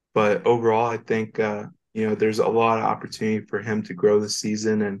 But overall, I think, there's a lot of opportunity for him to grow this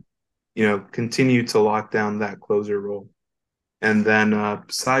season and, continue to lock down that closer role. And then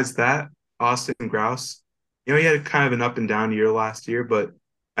besides that, Austin Grouse, he had kind of an up and down year last year, but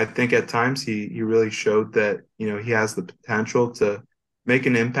I think at times he really showed that, he has the potential to make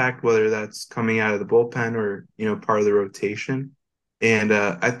an impact, whether that's coming out of the bullpen or, part of the rotation. And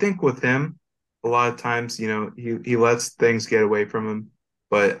I think with him, a lot of times, he lets things get away from him.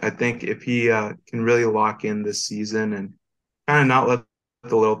 But I think if he can really lock in this season and kind of not let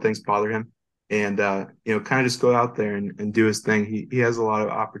the little things bother him and, kind of just go out there and do his thing, he has a lot of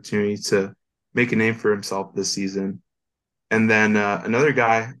opportunity to make a name for himself this season. And then another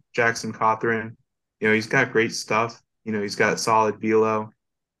guy, Jackson Cawthorn, he's got great stuff. He's got solid velo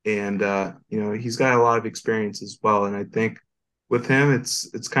and, he's got a lot of experience as well. And I think with him,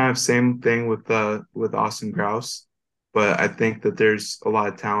 it's kind of same thing with Austin Grouse, but I think that there's a lot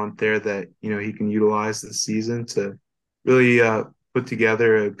of talent there that, he can utilize this season to really put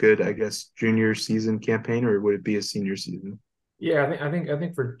together a good, I guess, junior season campaign, or would it be a senior season? Yeah, I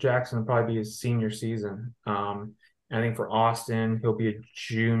think for Jackson it'll probably be his senior season. I think for Austin he'll be a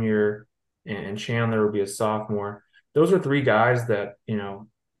junior, and Chandler will be a sophomore. Those are three guys that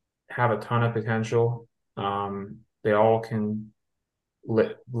have a ton of potential. They all can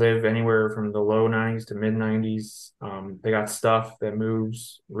live anywhere from the low 90s to mid 90s. They got stuff that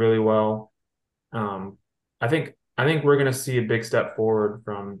moves really well. I think we're going to see a big step forward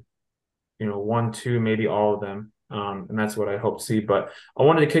from 1, 2, maybe all of them. And that's what I hope to see. But I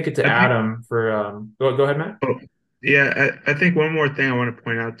wanted to kick it to Adam for go ahead, Matt. Oh, yeah, I think one more thing I want to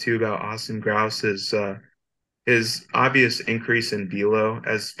point out too about Austin Grouse is his obvious increase in velo,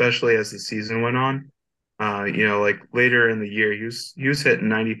 especially as the season went on. Like later in the year, he was hitting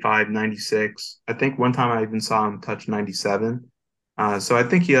 95, 96. I think one time I even saw him touch 97. So I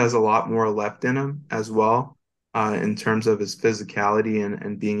think he has a lot more left in him as well, in terms of his physicality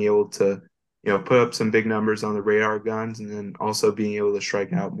and being able to put up some big numbers on the radar guns, and then also being able to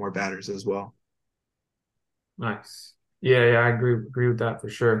strike out more batters as well. Nice. Yeah, I agree with that for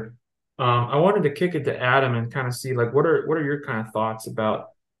sure. I wanted to kick it to Adam and kind of see like what are your kind of thoughts about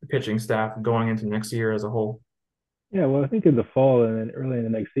the pitching staff going into next year as a whole? Yeah, well, I think in the fall and then early in the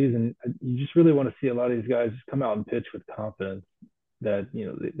next season, you just really want to see a lot of these guys just come out and pitch with confidence. that,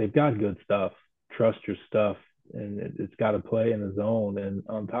 they've got good stuff. Trust your stuff, and it's got to play in the zone. And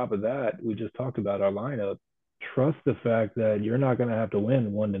on top of that, we just talked about our lineup. Trust the fact that you're not going to have to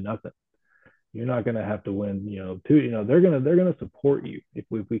win 1-0. You're not going to have to win, 2. They're gonna support you if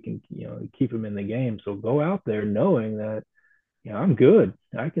we can, keep them in the game. So go out there knowing that, I'm good.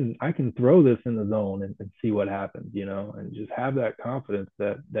 I can throw this in the zone and see what happens, and just have that confidence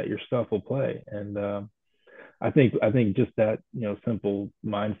that your stuff will play. And I think just that, simple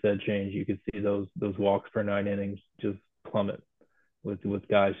mindset change, you could see those walks per 9 innings just plummet with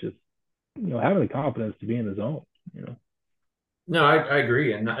guys just, having the confidence to be in the zone. No, I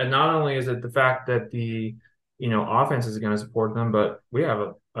agree. And not only is it the fact that the, offense is going to support them, but we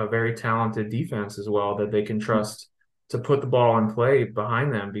have a very talented defense as well that they can trust to put the ball in play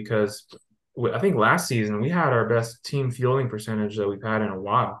behind them, because I think last season we had our best team fielding percentage that we've had in a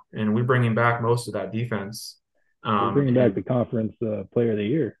while, and we're bringing back most of that defense. We're bringing back the conference player of the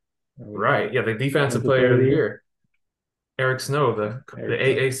year. Right. Yeah, the defensive player of the year. Eric Snow, the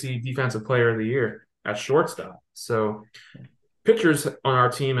AAC defensive player of the year at shortstop. So pitchers on our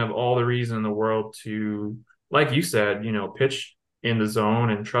team have all the reason in the world to, like you said, pitch in the zone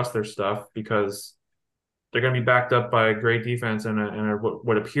and trust their stuff, because they're going to be backed up by a great defense and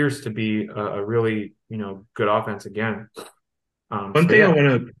what appears to be a really, good offense again. One thing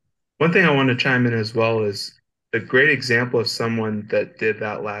I want to chime in as well is a great example of someone that did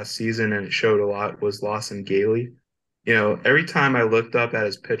that last season, and it showed a lot, was Lawson Gailey. Every time I looked up at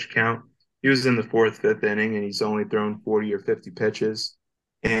his pitch count, he was in the 4th, 5th inning, and he's only thrown 40 or 50 pitches.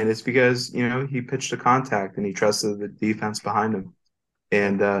 And it's because, he pitched to contact and he trusted the defense behind him.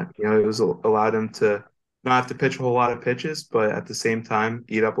 And, it was allowed him to not have to pitch a whole lot of pitches, but at the same time,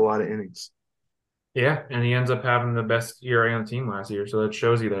 eat up a lot of innings. Yeah, and he ends up having the best ERA on the team last year, so that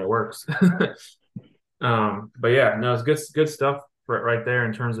shows you that it works. But yeah, no, it's good stuff right there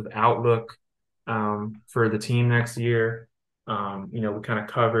in terms of outlook for the team next year. We kind of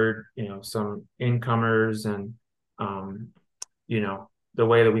covered, some incomers and, the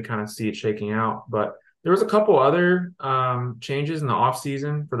way that we kind of see it shaking out. But there was a couple other changes in the off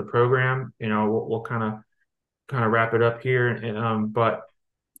season for the program. We'll kind of wrap it up here. And but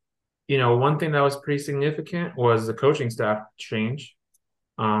one thing that was pretty significant was the coaching staff change.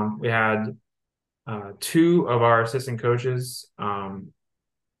 We had 2 of our assistant coaches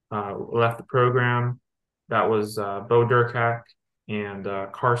left the program. That was Bo Durkak and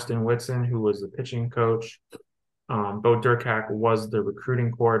Karsten Whitson, who was the pitching coach. Bo Durkak was the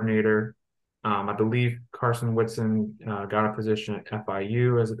recruiting coordinator. I believe Karsten Whitson got a position at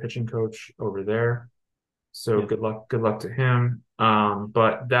FIU as a pitching coach over there. So yeah. Good luck to him.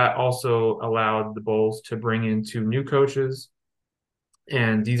 But that also allowed the Bulls to bring in 2 new coaches.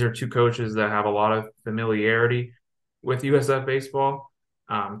 And these are 2 coaches that have a lot of familiarity with USF baseball.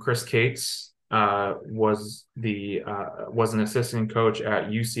 Chris Cates was an assistant coach at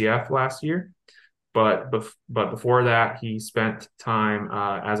UCF last year, but before that he spent time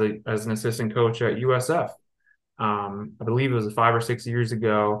as an assistant coach at USF. I believe it was 5 or 6 years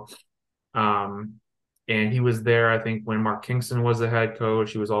ago, and he was there, I think, when Mark Kingston was the head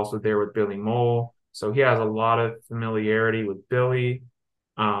coach. He was also there with Billy Mole, so he has a lot of familiarity with Billy,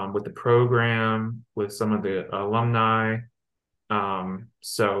 with the program, with some of the alumni.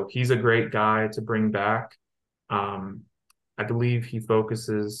 So he's a great guy to bring back. I believe he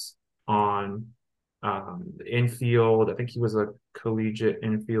focuses on the infield. I think he was a collegiate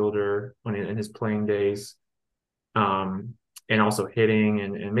infielder in his playing days, and also hitting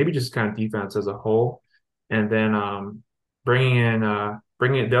and maybe just kind of defense as a whole. And then bringing in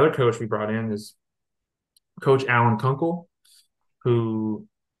the other coach we brought in is Coach Alan Kunkel, who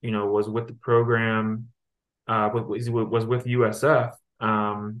was with the program. Was with USF,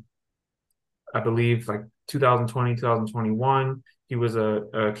 I believe, like 2020, 2021. He was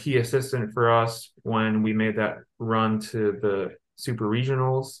a key assistant for us when we made that run to the Super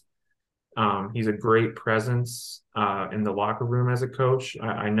Regionals. He's a great presence in the locker room as a coach.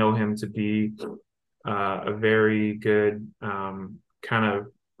 I know him to be a very good kind of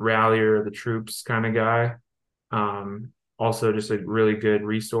rallier of the troops kind of guy. Also just a really good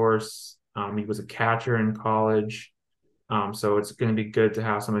resource. He was a catcher in college. So it's going to be good to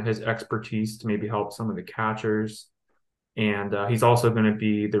have some of his expertise to maybe help some of the catchers. And he's also going to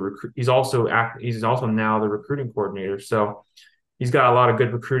be he's also now the recruiting coordinator. So he's got a lot of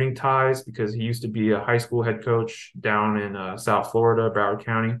good recruiting ties because he used to be a high school head coach down in South Florida, Broward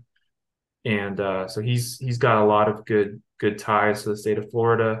County. And so he's got a lot of good ties to the state of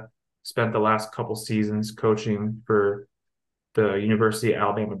Florida. Spent the last couple seasons coaching for the University of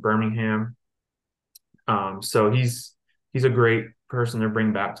Alabama, Birmingham. So he's a great person to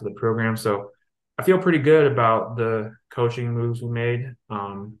bring back to the program. So I feel pretty good about the coaching moves we made.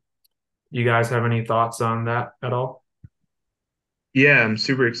 You guys have any thoughts on that at all? Yeah, I'm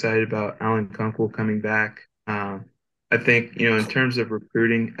super excited about Alan Kunkel coming back. I think, in terms of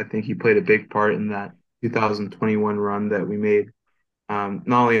recruiting, I think he played a big part in that 2021 run that we made, not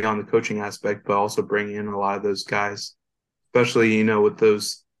only on the coaching aspect, but also bringing in a lot of those guys, especially, with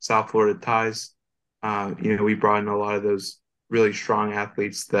those South Florida ties. We brought in a lot of those really strong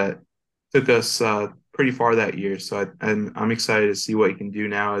athletes that took us pretty far that year. So I'm excited to see what he can do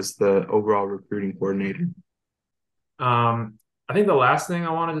now as the overall recruiting coordinator. I think the last thing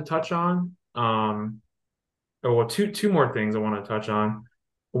I wanted to touch on, two more things I want to touch on.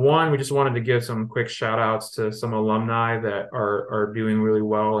 One, we just wanted to give some quick shout outs to some alumni that are doing really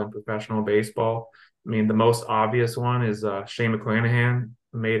well in professional baseball. I mean, the most obvious one is Shane McClanahan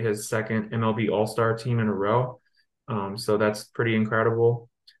made his second MLB All-Star team in a row. So that's pretty incredible.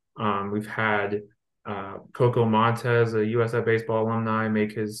 We've had Coco Montez, a USF Baseball alumni,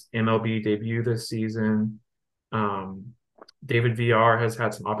 make his MLB debut this season. David VR has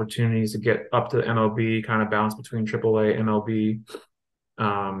had some opportunities to get up to the MLB, kind of bounce between AAA, MLB.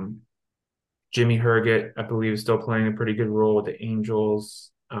 Jimmy Herget, I believe, is still playing a pretty good role with the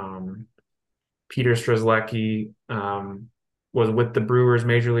Angels. Peter Strzelecki was with the Brewers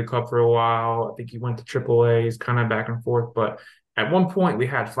Major League Club for a while. I think he went to AAA. He's kind of back and forth. But at one point, we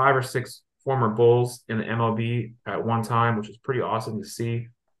had 5 or 6 former Bulls in the MLB at one time, which is pretty awesome to see.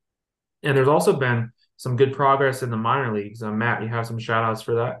 And there's also been some good progress in the minor leagues. Matt, you have some shout outs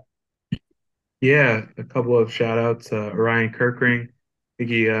for that? Yeah, a couple of shout outs. Orion Kirkring, I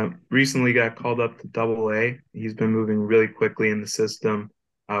think he recently got called up to Double-A. He's been moving really quickly in the system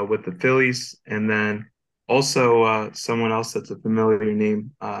with the Phillies. And then also someone else that's a familiar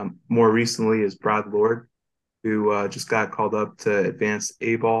name more recently is Brad Lord, who just got called up to advanced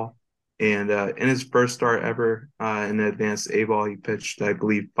A-ball. And in his first start ever in the advanced A-ball, he pitched, I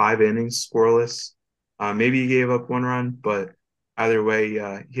believe, 5 innings scoreless. Maybe he gave up 1 run, but either way,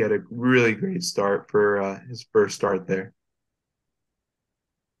 he had a really great start for his first start there.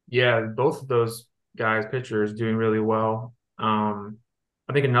 Yeah, both of those guys, pitchers, doing really well.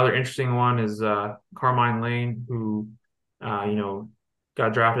 I think another interesting one is Carmine Lane, who,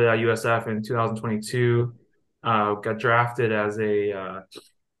 got drafted at USF in 2022. Got drafted as a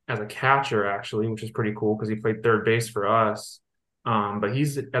catcher, actually, which is pretty cool because he played third base for us. But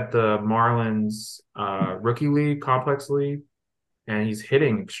he's at the Marlins rookie league, complex league, and he's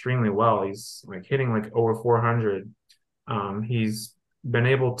hitting extremely well. He's hitting over 400. He's been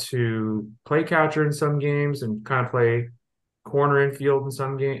able to play catcher in some games and kind of play corner infield in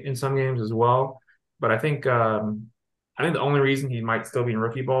some games as well. But I think the only reason he might still be in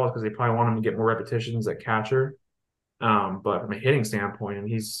rookie ball is because they probably want him to get more repetitions at catcher. But from a hitting standpoint, and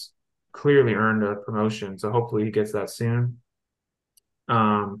he's clearly earned a promotion, so hopefully he gets that soon.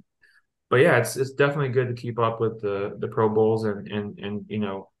 But yeah, it's definitely good to keep up with the Pro Bowls and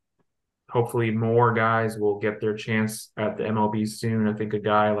hopefully more guys will get their chance at the MLB soon. I think a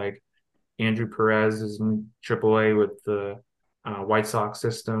guy like Andrew Perez is in AAA with the White Sox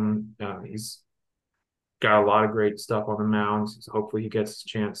system. He's got a lot of great stuff on the mound. So hopefully he gets a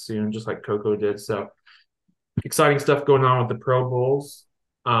chance soon, just like Coco did. So exciting stuff going on with the Pro Bowls.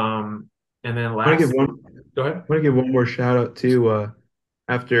 And then last, go ahead. I want to give one more shout out too.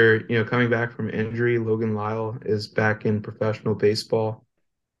 After coming back from injury, Logan Lyle is back in professional baseball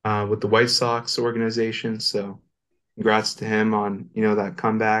with the White Sox organization. So congrats to him on that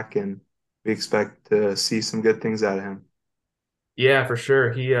comeback, and we expect to see some good things out of him. Yeah, for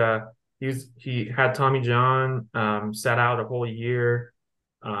sure. He had Tommy John, sat out a whole year,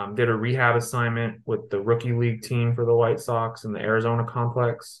 did a rehab assignment with the rookie league team for the White Sox in the Arizona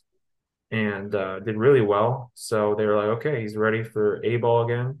complex, and did really well. So they were like, okay, he's ready for A-ball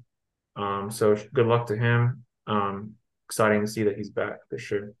again. So good luck to him. Exciting to see that he's back for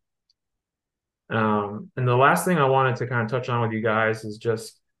sure. And the last thing I wanted to kind of touch on with you guys is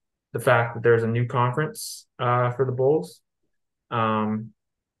just the fact that there's a new conference for the Bulls.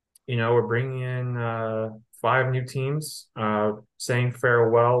 We're bringing in 5 new teams, saying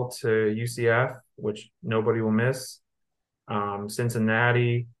farewell to UCF, which nobody will miss.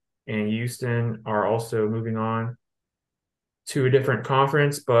 Cincinnati and Houston are also moving on to a different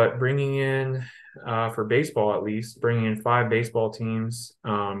conference, but bringing in, for baseball at least, bringing in 5 baseball teams.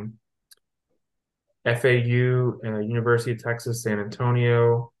 FAU, University of Texas, San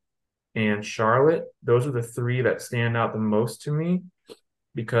Antonio, and Charlotte. Those are the 3 that stand out the most to me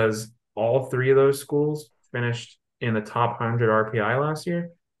because all 3 of those schools finished in the top 100 RPI last year.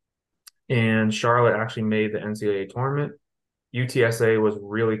 And Charlotte actually made the NCAA tournament. UTSA was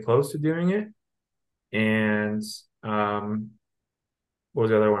really close to doing it. And what was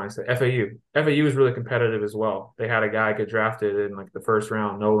the other one I said? FAU. FAU was really competitive as well. They had a guy get drafted in like the first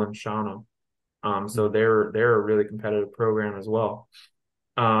round, Nolan Shawno. So they're a really competitive program as well.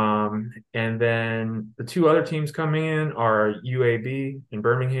 And then the two other teams coming in are UAB in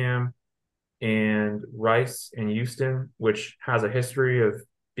Birmingham and Rice in Houston, which has a history of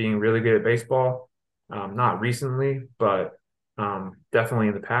being really good at baseball. Not recently, but definitely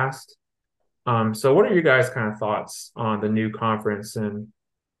in the past. So what are your guys' kind of thoughts on the new conference and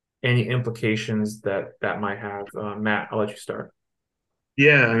any implications that might have? Matt, I'll let you start.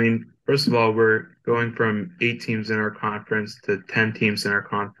 Yeah, I mean, first of all, we're going from 8 teams in our conference to 10 teams in our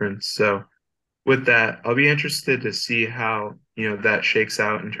conference. So with that, I'll be interested to see how, that shakes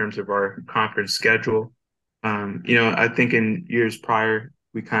out in terms of our conference schedule. I think in years prior,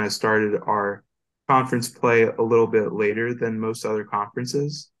 we kind of started our conference play a little bit later than most other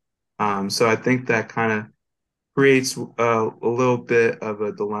conferences. So I think that kind of creates a little bit of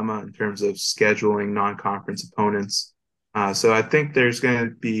a dilemma in terms of scheduling non-conference opponents. So I think there's going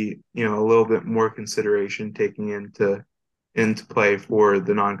to be, a little bit more consideration taking into play for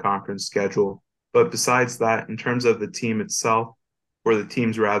the non-conference schedule. But besides that, in terms of the team itself, or the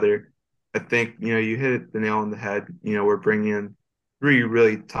teams rather, I think, you hit the nail on the head. We're bringing in 3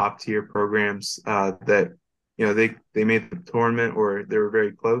 really top tier programs that, they made the tournament or they were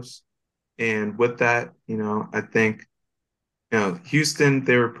very close. And with that, I think, Houston,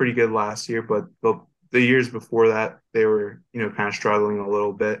 they were pretty good last year, but the years before that, they were, kind of struggling a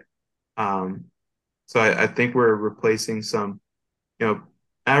little bit. So I think we're replacing some,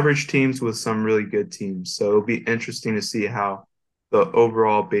 average teams with some really good teams. So it'll be interesting to see how the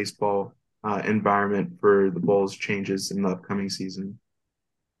overall baseball environment for the Bulls changes in the upcoming season.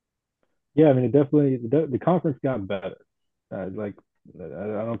 Yeah, I mean, it definitely the conference got better. Like,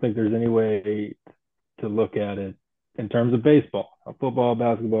 I don't think there's any way to look at it in terms of baseball. Football,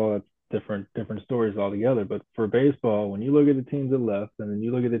 basketball, that's different stories altogether. But for baseball, when you look at the teams that left and then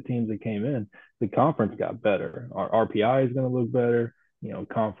you look at the teams that came in, the conference got better. Our RPI is going to look better.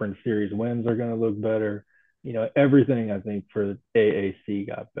 Conference series wins are going to look better. Everything I think for AAC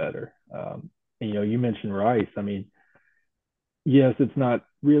got better. You mentioned Rice. I mean, yes, it's not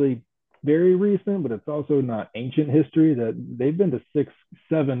really very recent, but it's also not ancient history that they've been to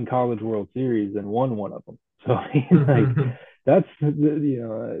 6-7 College World Series and won one of them. So like that's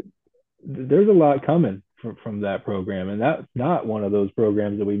there's a lot coming from that program, and that's not one of those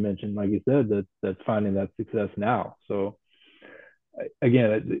programs that we mentioned, like you said, that's finding that success now. So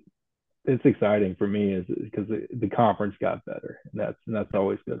again, it's exciting for me is because the conference got better, and that's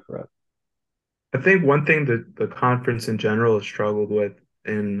always good for us. I think one thing that the conference in general has struggled with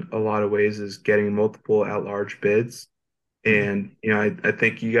in a lot of ways is getting multiple at-large bids. And, I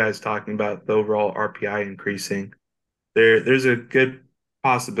think you guys talking about the overall RPI increasing, there's a good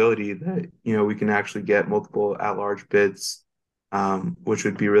possibility that, we can actually get multiple at-large bids, which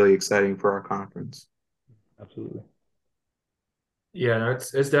would be really exciting for our conference. Absolutely. Yeah, no,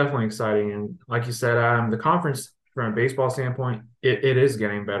 it's definitely exciting. And like you said, Adam, the conference from a baseball standpoint, it is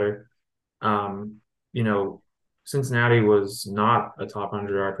getting better. Cincinnati was not a top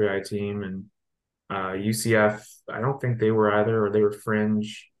 100 RPI team, and UCF, I don't think they were either, or they were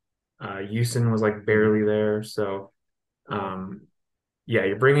fringe. Houston was like barely there. So,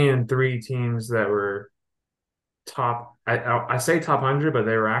 you're bringing in 3 teams that were top. I say top 100, but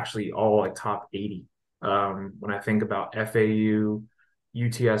they were actually all like top 80. When I think about FAU,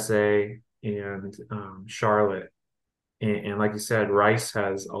 UTSA, and Charlotte, and like you said, Rice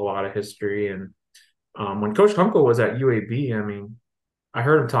has a lot of history. And when Coach Kunkel was at UAB, I mean, I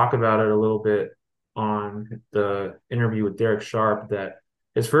heard him talk about it a little bit on the interview with Derek Sharp that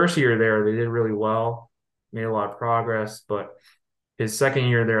his first year there, they did really well, made a lot of progress, but his second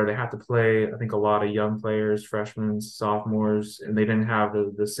year there, they had to play, I think, a lot of young players, freshmen, sophomores, and they didn't have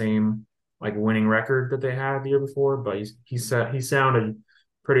the same like winning record that they had the year before. But he said he sounded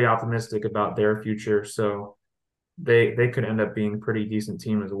pretty optimistic about their future, so they could end up being a pretty decent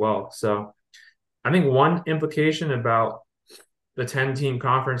team as well. So I think one implication about the 10-team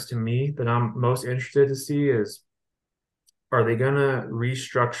conference to me that I'm most interested to see is, are they going to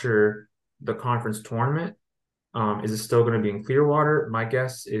restructure the conference tournament? Is it still going to be in Clearwater? My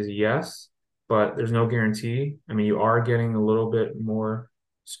guess is yes, but there's no guarantee. I mean, you are getting a little bit more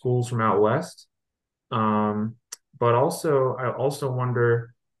schools from out west. But also, I also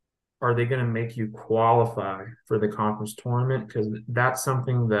wonder, are they going to make you qualify for the conference tournament? Because that's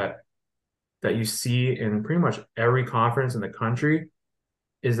something that you see in pretty much every conference in the country.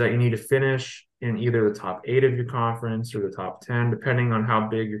 is that you need to finish in either the top 8 of your conference or the top 10, depending on how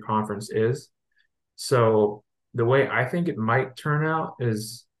big your conference is. So the way I think it might turn out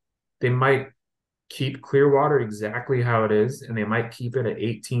is they might keep Clearwater exactly how it is, and they might keep it an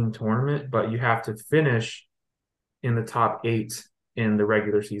 8-team tournament, but you have to finish in the top 8 in the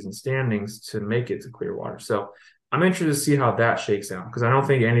regular season standings to make it to Clearwater. So I'm interested to see how that shakes out, because I don't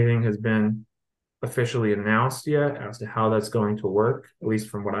think anything has been officially announced yet as to how that's going to work, at least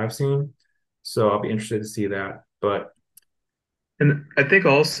from what I've seen. So I'll be interested to see that. And I think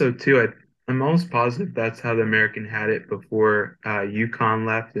also too, I'm almost positive that's how the American had it before UConn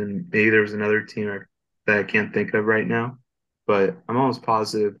left, and maybe there was another team that I can't think of right now. But I'm almost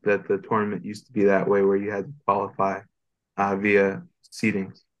positive that the tournament used to be that way, where you had to qualify via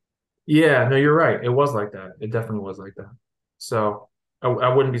seedings. Yeah, no, you're right. It was like that. It definitely was like that. So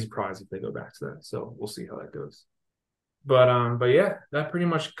I wouldn't be surprised if they go back to that. So we'll see how that goes. But yeah, that pretty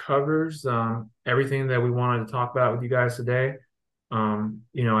much covers everything that we wanted to talk about with you guys today.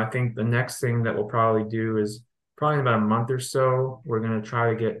 I think the next thing that we'll probably do is probably in about a month or so, we're going to try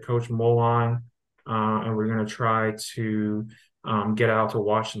to get Coach Mole on, and we're going to try to get out to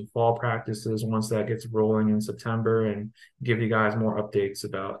watch some fall practices once that gets rolling in September, and give you guys more updates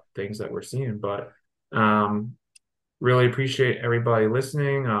about things that we're seeing. But really appreciate everybody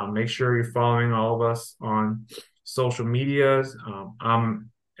listening. Make sure you're following all of us on social medias. I'm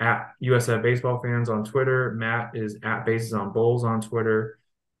at USF Baseball Fans on Twitter. Matt is at Bases on Bulls on Twitter.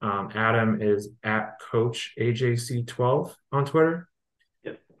 Adam is at Coach AJC12 on Twitter.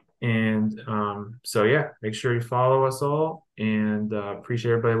 Yep. And so, yeah, make sure you follow us all, and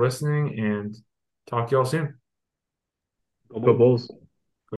appreciate everybody listening, and talk to y'all soon. Go Bulls.